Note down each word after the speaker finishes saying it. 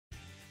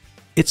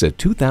It's a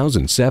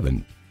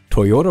 2007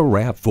 Toyota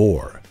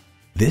RAV4.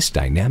 This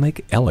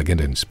dynamic, elegant,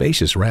 and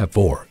spacious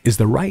RAV4 is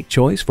the right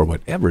choice for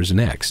whatever's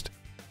next.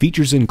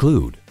 Features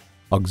include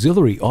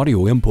auxiliary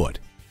audio input,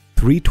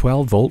 3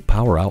 12-volt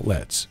power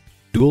outlets,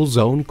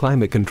 dual-zone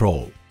climate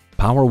control,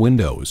 power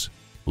windows,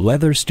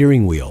 leather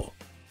steering wheel,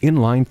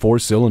 inline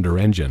 4-cylinder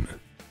engine,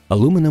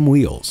 aluminum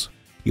wheels,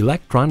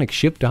 electronic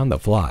shift on the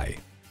fly,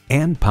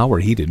 and power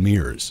heated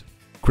mirrors.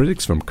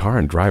 Critics from Car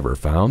and Driver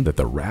found that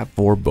the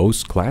RAV4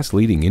 boasts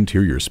class-leading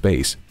interior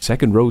space,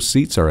 second-row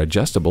seats are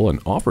adjustable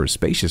and offer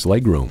spacious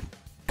legroom.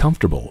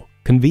 Comfortable,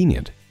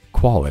 convenient,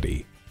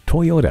 quality.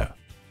 Toyota.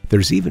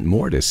 There's even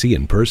more to see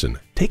in person.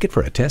 Take it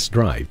for a test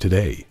drive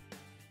today.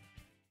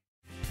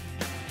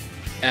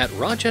 At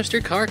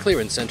Rochester Car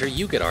Clearance Center,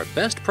 you get our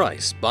best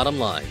price, bottom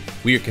line.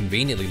 We are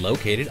conveniently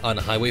located on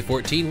Highway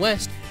 14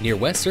 West, near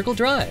West Circle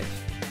Drive.